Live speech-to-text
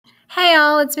Hey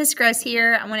all, it's Miss Gross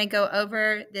here. I want to go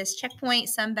over this checkpoint,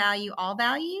 sum value, all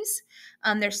values.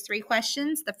 There's 3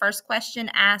 questions. The first question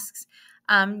asks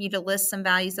you to list some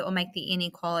values that will make the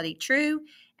inequality true.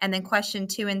 And then question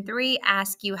 2 and 3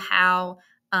 ask you how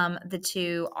the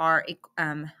two are,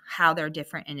 how they're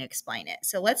different and explain it.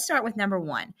 So let's start with number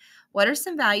 1. What are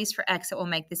some values for x that will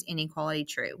make this inequality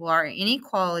true? Well, our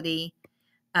inequality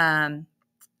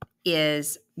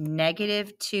is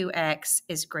negative 2x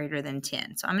is greater than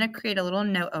 10. So I'm going to create a little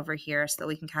note over here so that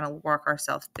we can kind of work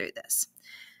ourselves through this.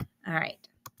 All right,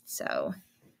 so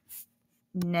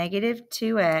negative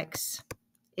 2x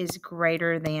is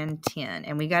greater than 10.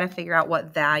 And we got to figure out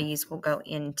what values will go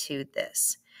into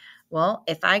this. Well,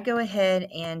 if I go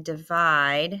ahead and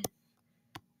divide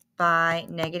by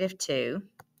negative 2,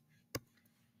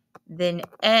 then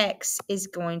x is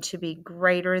going to be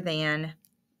greater than,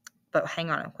 but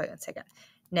hang on, wait 1 second,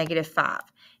 negative 5.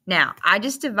 Now, I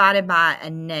just divided by a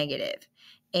negative.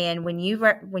 And when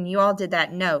you all did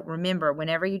that note, remember,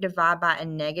 whenever you divide by a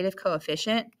negative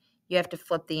coefficient, you have to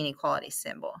flip the inequality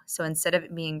symbol. So instead of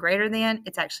it being greater than,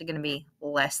 it's actually going to be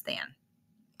less than.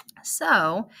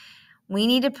 So we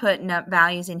need to put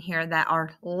values in here that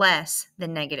are less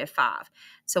than negative 5.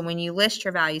 So when you list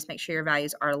your values, make sure your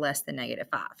values are less than negative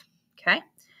 5. Okay?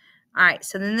 All right,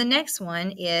 so then the next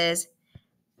one is,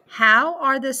 how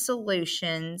are the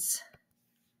solutions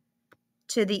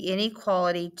to the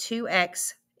inequality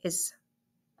 2x is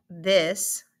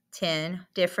this 10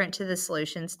 different to the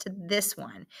solutions to this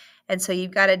one? And so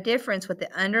you've got a difference with the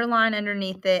underline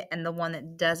underneath it and the one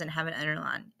that doesn't have an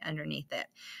underline underneath it.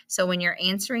 So when you're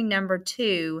answering number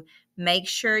 2, make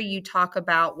sure you talk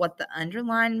about what the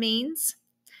underline means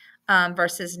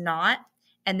versus not.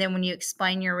 And then when you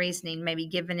explain your reasoning, maybe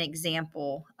give an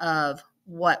example of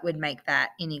what would make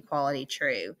that inequality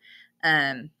true.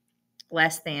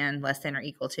 Less than or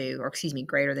equal to, or excuse me,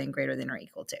 greater than or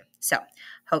equal to. So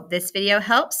hope this video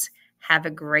helps. Have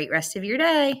a great rest of your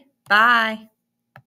day. Bye.